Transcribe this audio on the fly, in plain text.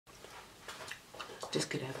this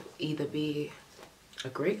could either be a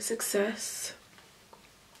great success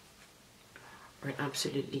or an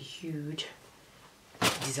absolutely huge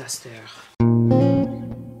disaster.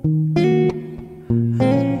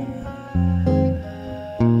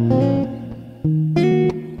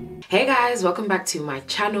 Hey guys, welcome back to my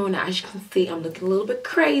channel. Now as you can see, I'm looking a little bit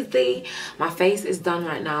crazy. My face is done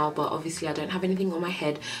right now, but obviously I don't have anything on my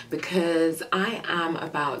head because I am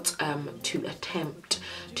about to attempt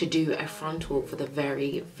to do a frontal for the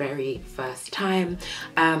very first time.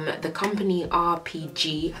 The company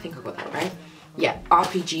RPG, I think I got that right. Yeah,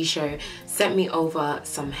 Rpgshow sent me over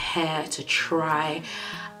some hair to try.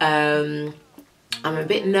 I'm a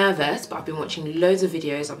bit nervous, but I've been watching loads of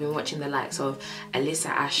videos. I've been watching the likes of Alyssa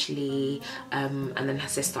Ashley and then her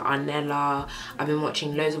sister Arnella. I've been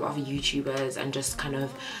watching loads of other YouTubers and just kind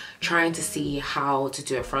of trying to see how to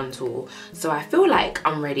do a frontal. So I feel like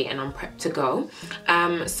I'm ready and I'm prepped to go.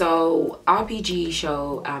 So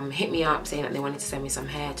Rpgshow hit me up saying that they wanted to send me some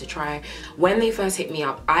hair to try. When they first hit me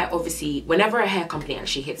up, I obviously, whenever a hair company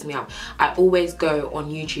actually hits me up, I always go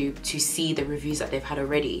on YouTube to see the reviews that they've had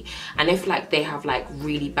already. And if like they have like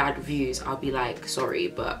really bad reviews, I'll be like, sorry,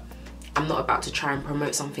 but I'm not about to try and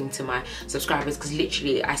promote something to my subscribers, because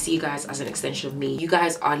literally I see you guys as an extension of me. You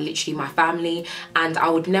guys are literally my family, and I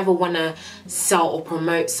would never want to sell or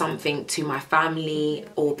promote something to my family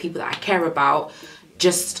or people that I care about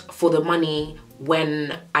just for the money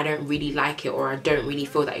when I don't really like it or I don't really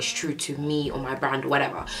feel that it's true to me or my brand or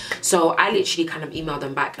whatever. So I literally kind of emailed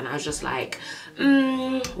them back and I was just like,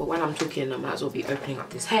 well, while I'm talking I might as well be opening up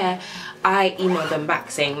this hair. I emailed them back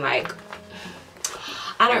saying like,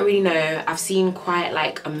 I don't really know, I've seen quite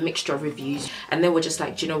like a mixture of reviews, and they were just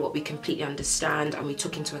like, do you know what, we completely understand, and we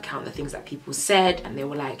took into account the things that people said, and they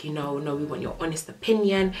were like, you know, no, we want your honest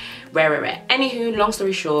opinion, rare. Anywho, long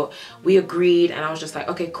story short, we agreed, and I was just like,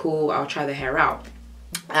 okay, cool, I'll try the hair out.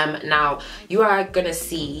 Now you are gonna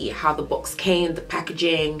see how the box came, the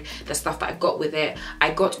packaging, the stuff that I got with it.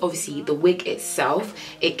 I got obviously the wig itself.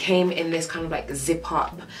 It came in this kind of like zip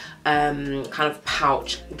up kind of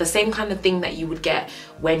pouch, the same kind of thing that you would get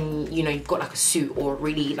when, you know, you've got like a suit or a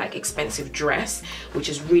really like expensive dress, which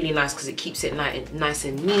is really nice because it keeps it nice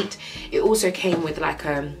and neat. It also came with like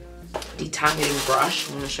a detangling brush.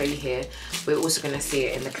 I'm going to show you here. We're also going to see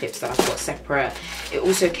it in the clips that I've got separate. It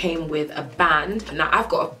also came with a band. Now I've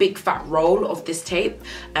got a big fat roll of this tape,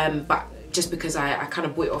 but just because I kind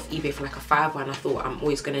of bought it off eBay for like a £5 and I thought I'm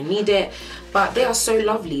always going to need it. But they are so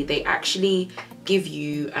lovely. They actually give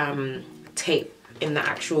you tape in the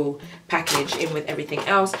actual package in with everything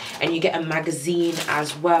else, and you get a magazine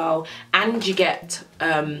as well, and you get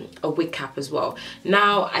a wig cap as well.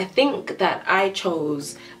 Now I think that I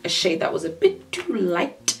chose a shade that was a bit too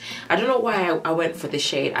light. I don't know why I went for this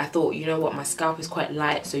shade. I thought, you know what, my scalp is quite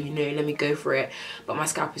light, so you know, let me go for it, but my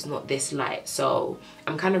scalp is not this light, so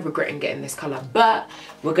I'm kind of regretting getting this color, but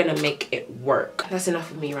we're gonna make it work. That's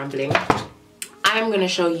enough of me rambling. I'm going to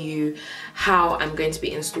show you how I'm going to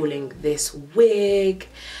be installing this wig.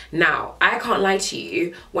 Now, I can't lie to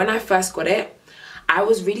you, when I first got it, I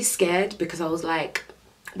was really scared because I was like,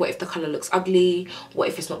 what if the color looks ugly? What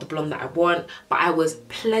if it's not the blonde that I want? But I was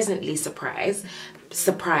pleasantly surprised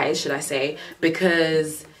should I say,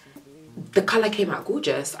 because the color came out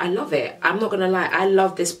gorgeous. I love it. I'm not gonna lie, I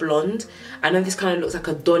love this blonde. I know this kind of looks like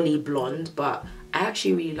a dolly blonde, but I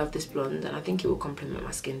actually really love this blonde, and I think it will complement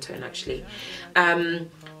my skin tone actually.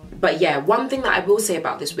 But yeah, one thing that I will say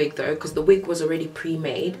about this wig though, because the wig was already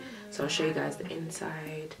pre-made, so I'll show you guys the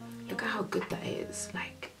inside. Look at how good that is.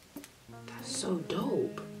 Like, that's so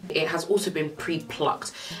dope. It has also been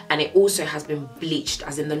pre-plucked, and it also has been bleached,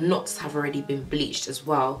 as in the knots have already been bleached as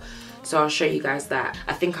well. So I'll show you guys that.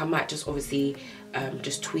 I think I might just obviously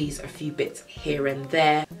just tweeze a few bits here and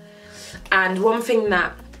there. And one thing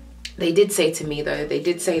that they did say to me though, they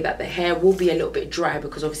did say that the hair will be a little bit dry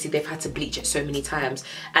because obviously they've had to bleach it so many times,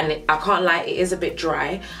 and I can't lie, it is a bit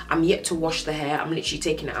dry. I'm yet to wash the hair. I'm literally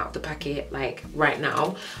taking it out of the packet like right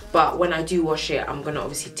now, but when I do wash it, I'm gonna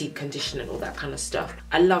obviously deep condition and all that kind of stuff.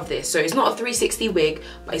 I love this. So it's not a 360 wig,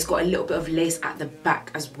 but it's got a little bit of lace at the back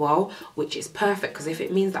as well, which is perfect because if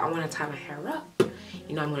it means that I want to tie my hair up,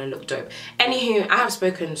 you know, I'm gonna look dope. Anywho, I have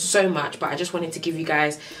spoken so much, but I just wanted to give you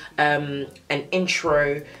guys an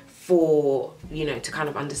intro for, you know, to kind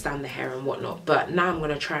of understand the hair and whatnot. But now I'm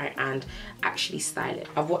gonna try and actually style it.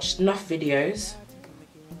 I've watched enough videos,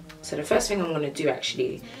 so the first thing I'm gonna do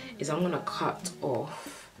actually is I'm gonna cut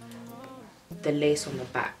off the lace on the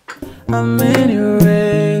back. I'm in your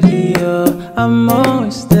radio, I'm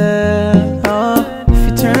always there. Oh,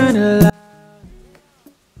 if you turn it light.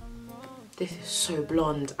 This is so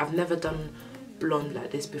blonde. I've never done blonde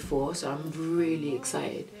like this before, so I'm really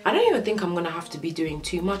excited. I don't even think I'm gonna have to be doing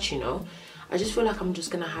too much, you know. I just feel like I'm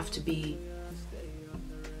just gonna have to be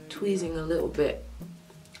tweezing a little bit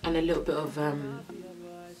and a little bit of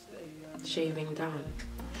shaving down.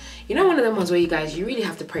 You know, one of them ones where you guys, you really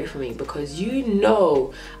have to pray for me, because you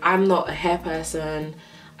know I'm not a hair person.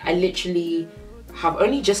 I literally have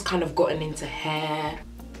only just kind of gotten into hair.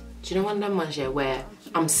 Do you know one of them ones, yeah, where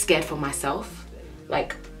I'm scared for myself?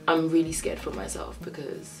 Like, I'm really scared for myself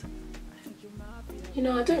because, you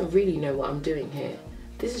know, I don't really know what I'm doing here.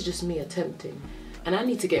 This is just me attempting. And I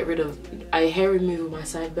need to get rid of hair removal, my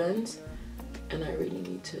sideburns. And I really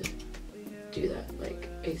need to do that, like,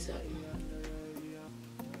 ASAP.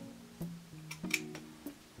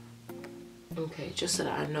 Okay, just so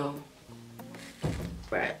that I know.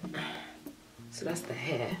 Right. So that's the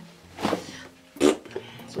hair.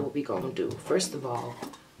 So what we gonna do? First of all,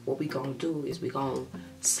 what we gonna do is we gonna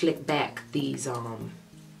slick back these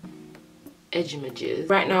edge images.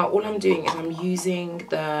 Right now, all I'm doing is I'm using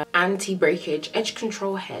the anti-breakage edge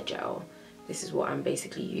control hair gel. This is what I'm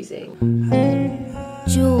basically using.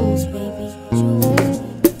 Jewels, baby, jewels.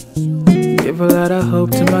 Give a lot of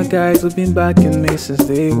hope to my guys who've been backing me since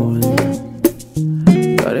day one.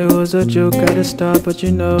 Thought it was a joke at the start, but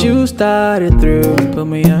you know, you started through and put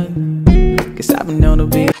me on. Cause I've been known to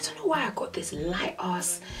be. I don't know why I got this light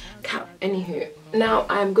ass cap. Anywho, now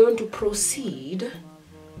I'm going to proceed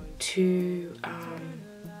to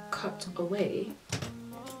cut away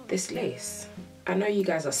this lace. I know you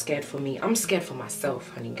guys are scared for me. I'm scared for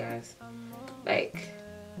myself, honey guys. Like,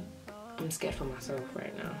 I'm scared for myself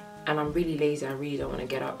right now. And I'm really lazy. I really don't want to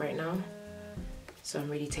get up right now. So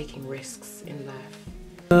I'm really taking risks in life.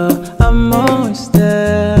 I'm always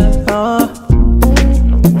there. I'm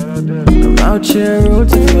out here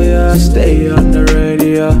rooting for you. I stay on the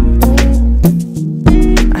radio.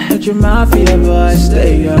 I heard your mafia voice.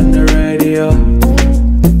 Stay on the radio.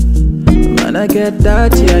 When I get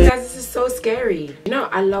that, yeah. Guys, this is so scary. You know,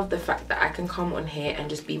 I love the fact that I can come on here and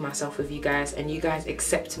just be myself with you guys, and you guys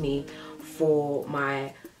accept me for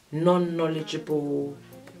my non-knowledgeable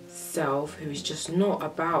self, who is just not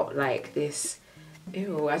about like this.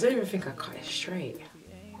 Ew, I don't even think I cut it straight.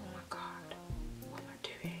 Oh my god, what am I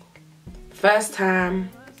doing? First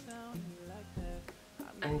time,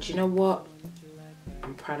 and you know what,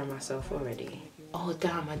 I'm proud of myself already. Oh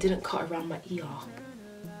damn, I didn't cut around my ear,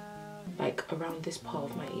 like around this part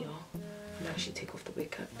of my ear. I'm actually take off the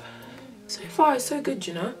wig cap. So far it's so good,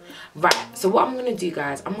 you know. Right, so what I'm gonna do,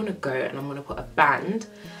 guys, I'm gonna go and I'm gonna put a band.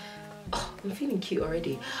 Oh, I'm feeling cute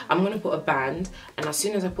already. I'm gonna put a band, and as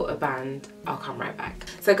soon as I put a band, I'll come right back.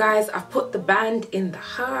 So guys, I've put the band in the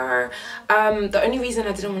hair. The only reason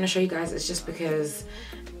I didn't want to show you guys is just because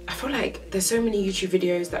I feel like there's so many YouTube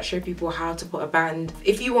videos that show people how to put a band.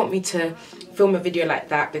 If you want me to film a video like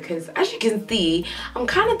that, because as you can see, I'm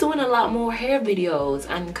kind of doing a lot more hair videos,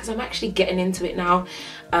 and because I'm actually getting into it now.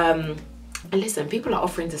 And listen, people are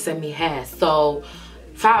offering to send me hair, so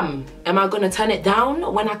fam, am I gonna turn it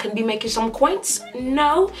down when I can be making some coins?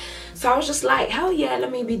 No. So I was just like, hell yeah,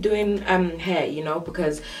 let me be doing hair, you know,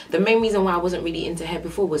 because the main reason why I wasn't really into hair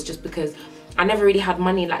before was just because I never really had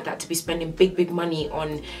money like that to be spending big money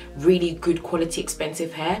on really good quality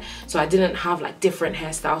expensive hair. So I didn't have like different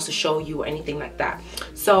hairstyles to show you or anything like that.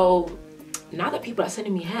 So now that people are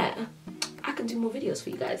sending me hair, I can do more videos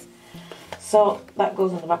for you guys. So that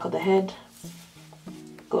goes on the back of the head,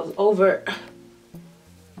 goes over.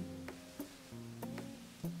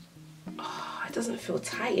 It doesn't feel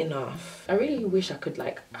tight enough. I really wish I could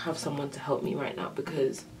like have someone to help me right now,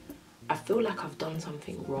 because I feel like I've done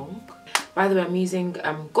something wrong. By the way, I'm using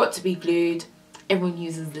Got to Be Glued. Everyone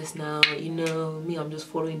uses this now, you know me, I'm just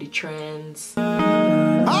following the trends.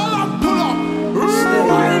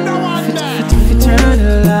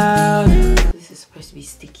 This is supposed to be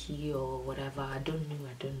sticky or whatever. I don't know.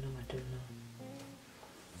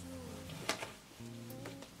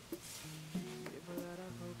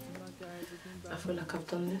 I feel like I've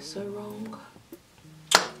done this so wrong.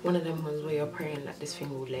 One of them ones where you're praying that this thing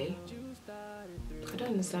will lay. I don't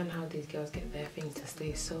understand how these girls get their thing to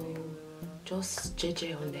stay so just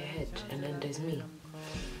JJ on their head, and then there's me.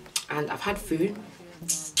 And I've had food,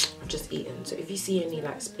 I've just eaten. So if you see any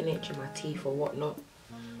like spinach in my teeth or whatnot,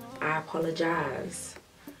 I apologize.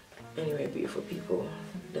 Anyway, beautiful people,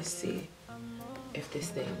 let's see if this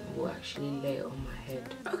thing will actually lay on my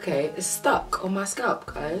head. Okay, it's stuck on my scalp,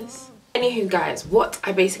 guys. Anywho guys, what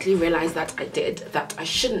I basically realized that I did that I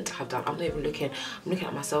shouldn't have done, I'm not even looking, I'm looking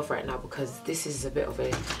at myself right now because this is a bit of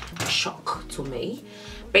a shock to me.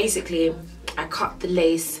 Basically, I cut the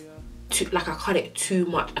lace too, like I cut it too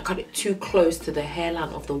much. I cut it too close to the hairline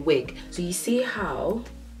of the wig. So you see how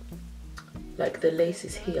like the lace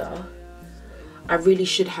is here? I really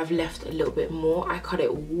should have left a little bit more. I cut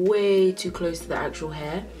it way too close to the actual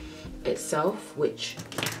hair itself, which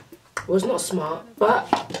was not smart,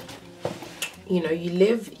 but you know, you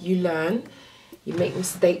live, you learn, you make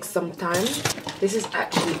mistakes sometimes. This is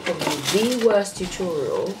actually probably the worst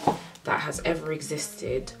tutorial that has ever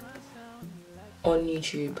existed on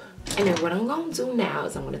YouTube. Anyway, what I'm gonna do now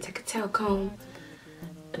is I'm gonna take a tail comb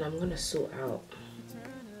and I'm gonna sort out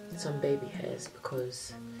some baby hairs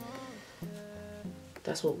because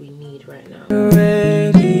that's what we need right now.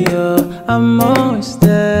 Radio, I'm always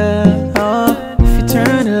there. Oh, if you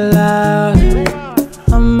turn it loud,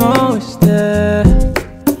 I'm always there.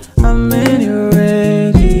 I'm in your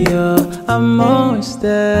radio, I'm always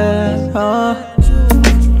there. Oh,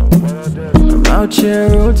 I'm out here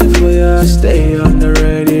rooting for you, I stay on the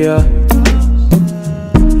radio.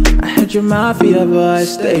 I heard your mafia, but I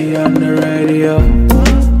stay on the radio.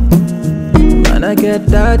 When I get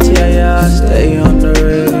that, yeah, I stay on the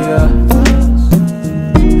radio.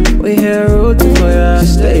 We here rooting for you, I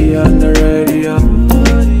stay on the radio.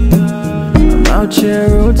 I'm out here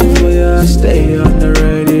rooting for you, I stay on the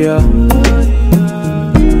radio.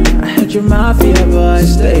 I heard your mafia, but I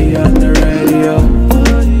stay on the radio.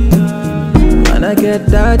 When I get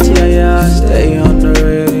that, yeah, I stay on the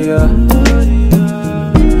radio.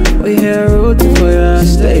 We here rooting for you, I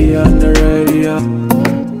stay on the radio.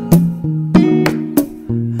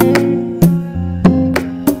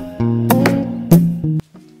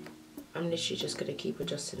 Literally just gonna keep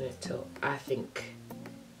adjusting it till I think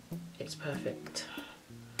it's perfect.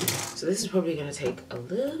 So this is probably gonna take a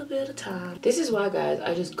little bit of time. This is why, guys,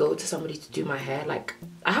 I just go to somebody to do my hair. Like,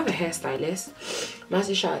 I have a hairstylist.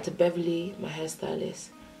 Massive shout out to Beverly, my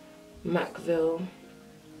hairstylist. Macville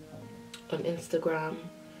on Instagram.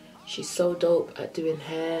 She's so dope at doing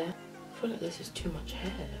hair. I feel like this is too much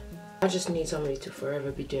hair. I just need somebody to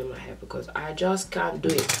forever be doing my hair because I just can't do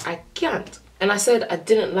it. I can't. And I said I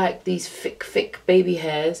didn't like these thick baby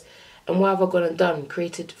hairs. And what have I gone and done?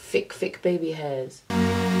 Created thick baby hairs.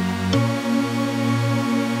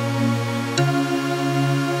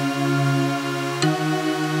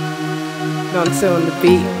 Frontal on the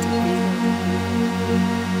beat.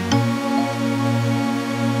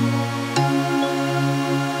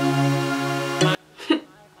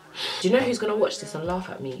 Do you know who's gonna watch this and laugh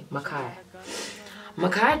at me? Micheal.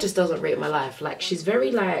 Micheal just doesn't rate my life. Like, she's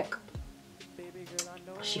very like,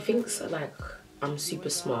 she thinks like I'm super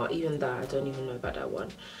smart, even though I don't even know about that one.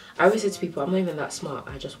 I always say to people, I'm not even that smart,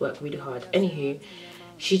 I just work really hard. Anywho,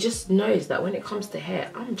 she just knows that when it comes to hair,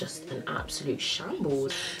 I'm just an absolute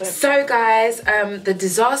shambles. So guys, the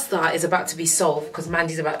disaster is about to be solved because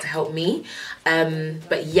Mandy's about to help me.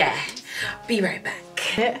 But yeah, be right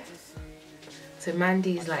back. So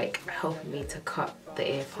Mandy's like helping me to cut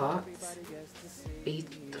the ear parts.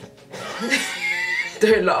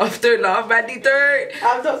 Don't laugh, Mandy, don't.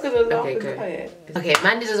 I'm not gonna laugh. Okay, good. Okay,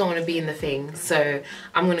 Mandy doesn't want to be in the thing, so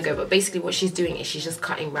I'm gonna go. But basically what she's doing is she's just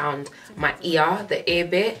cutting around my ear, the ear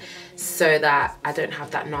bit, so that I don't have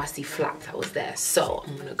that nasty flap that was there. So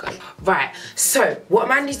I'm gonna go. Right, so what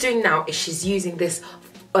Mandy's doing now is she's using this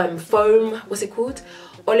foam, what's it called?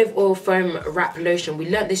 Olive oil foam wrap lotion. We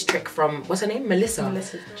learnt this trick from, what's her name? Melissa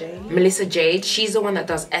Jade. Melissa Jade. She's the one that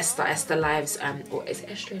does Esther Live's, or is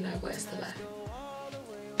it Esther Live or Esther Live?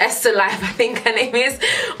 Esther Live, I think her name is,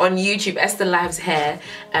 on YouTube. Esther Live's hair,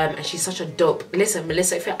 and she's such a dope. Listen,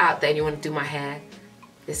 Melissa, if you're out there and you want to do my hair,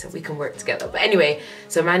 listen, we can work together. But anyway,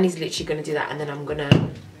 so Mandy's literally gonna do that, and then I'm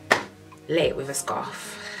gonna lay it with a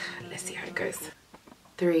scarf. Let's see how it goes.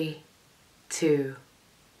 3, 2,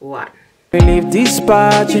 1. We leave this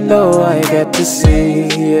spot, you know I get to see,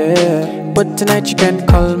 yeah. But tonight you can't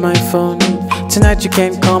call my phone. Tonight you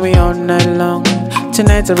can't call me all night long.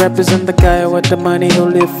 Tonight I represent the guy with the money who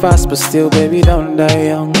live fast, but still, baby, don't die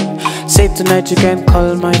young. Say tonight you can't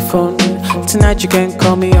call my phone. Tonight you can't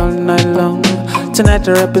call me all night long. Tonight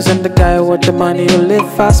I represent the guy with the money who live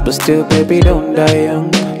fast, but still, baby, don't die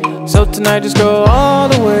young. So tonight just go all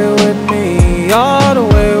the way with me, all the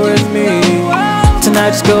way with me.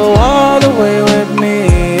 Tonight just go all the way with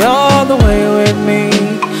me, all the way with me.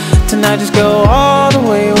 Tonight just go all the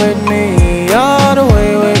way with me, all the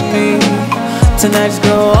way with me. Tonight just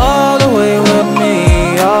go all the way with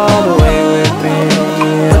me, all the way with me.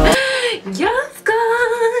 Yes,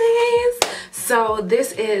 guys. So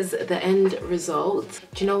this is the end result.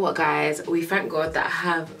 Do you know what, guys? We thank God that I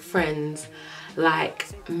have friends like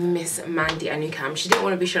Miss Mandy Anukam. She didn't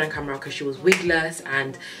want to be shown on camera because she was wigless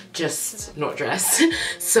and just not dressed.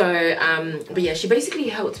 So but yeah, she basically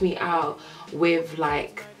helped me out with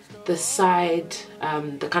like the side,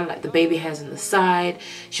 the kind of like the baby hairs on the side.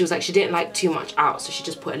 She was like, she didn't like too much out, so she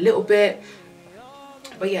just put a little bit.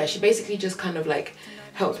 But yeah, she basically just kind of like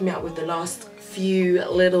helped me out with the last few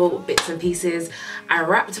little bits and pieces. I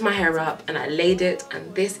wrapped my hair up and I laid it,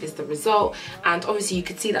 and this is the result. And obviously you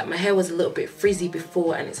could see that my hair was a little bit frizzy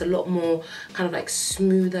before, and it's a lot more kind of like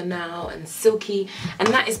smoother now and silky, and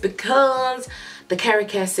that is because the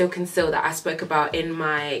Care Silk and Seal that I spoke about in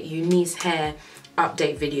my Eunice hair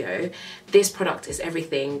update video. This product is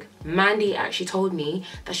everything. Mandy actually told me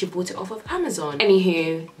that she bought it off of Amazon.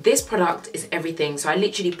 Anywho, this product is everything. So I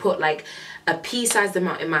literally put like a pea-sized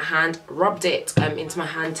amount in my hand, rubbed it into my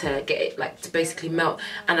hand to get it like to basically melt,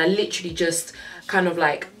 and I literally just kind of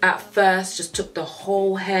like at first just took the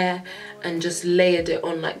whole hair and just layered it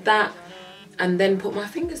on like that, and then put my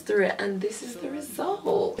fingers through it, and this is the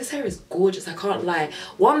result. This hair is gorgeous, I can't lie.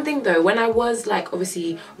 One thing though, when I was like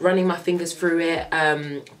obviously running my fingers through it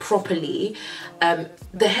properly,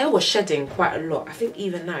 the hair was shedding quite a lot. I think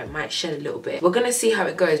even now it might shed a little bit. We're gonna see how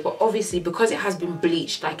it goes, but obviously because it has been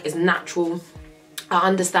bleached, like it's natural, I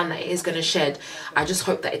understand that it is gonna shed. I just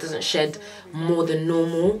hope that it doesn't shed more than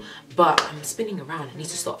normal. But I'm spinning around, I need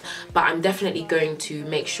to stop. But I'm definitely going to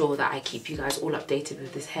make sure that I keep you guys all updated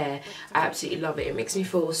with this hair. I absolutely love it. It makes me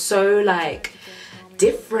feel so like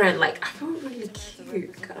different. Like I feel really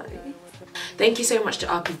cute, guys. Thank you so much to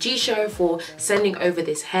Rpgshow for sending over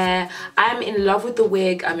this hair. I'm in love with the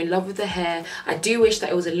wig, I'm in love with the hair. I do wish that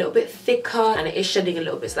it was a little bit thicker, and it is shedding a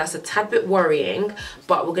little bit, so that's a tad bit worrying,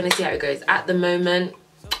 but we're gonna see how it goes. At the moment,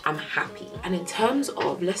 I'm happy. And in terms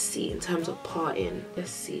of, let's see, in terms of parting,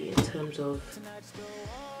 let's see, in terms of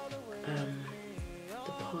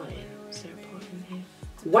the parting, is there a parting here?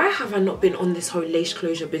 Why have I not been on this whole lace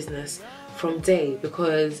closure business from day?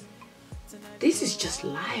 Because this is just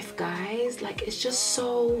life, guys. Like, it's just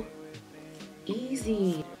so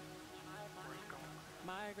easy.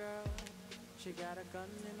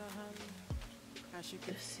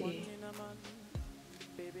 Let's see.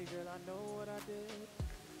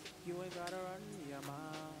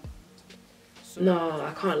 No,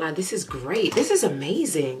 I can't lie. This is great. This is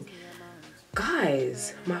amazing.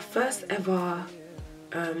 Guys, my first ever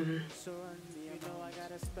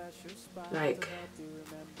like,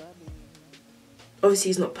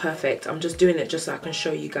 obviously it's not perfect. I'm just doing it just so I can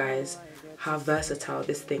show you guys how versatile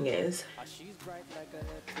this thing is.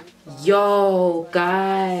 Yo,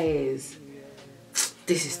 guys,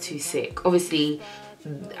 this is too sick. Obviously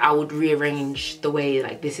I would rearrange the way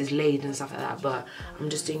like this is laid and stuff like that, but I'm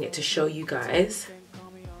just doing it to show you guys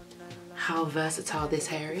how versatile this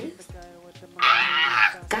hair is.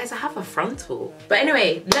 Guys, I have a frontal. But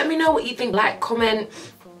anyway, let me know what you think. Like, comment,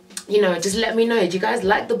 you know, just let me know. Do you guys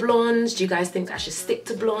like the blondes? Do you guys think I should stick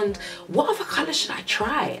to blonde? What other color should I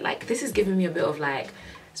try? Like, this is giving me a bit of like,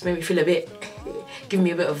 it's made me feel a bit, giving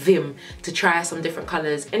me a bit of vim to try some different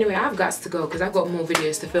colors. Anyway, I've got to go because I've got more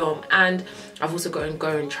videos to film, and I've also got to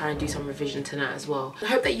go and try and do some revision tonight as well. I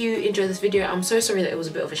hope that you enjoyed this video. I'm so sorry that it was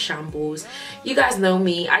a bit of a shambles. You guys know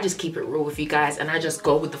me, I just keep it real with you guys, and I just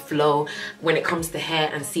go with the flow when it comes to hair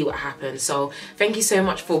and see what happens. So thank you so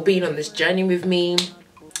much for being on this journey with me.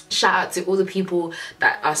 Shout out to all the people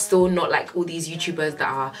that are still not like all these YouTubers that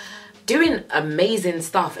are doing amazing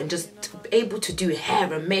stuff and just able to do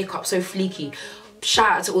hair and makeup so fleeky.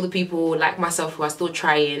 Shout out to all the people like myself who are still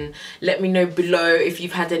trying. Let me know below if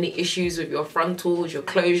you've had any issues with your frontals, your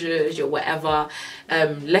closures, your whatever.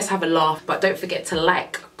 Let's have a laugh. But don't forget to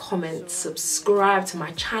like, comment, subscribe to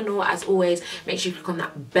my channel. As always, make sure you click on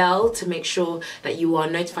that bell to make sure that you are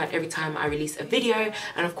notified every time I release a video.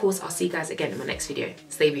 And of course, I'll see you guys again in my next video.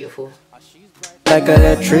 Stay beautiful. Like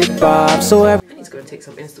electric bob, so I need to go and take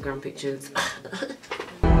some Instagram pictures.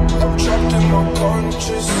 I'm trapped in my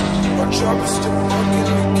conscious. My job is still working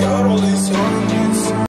to get all these on me.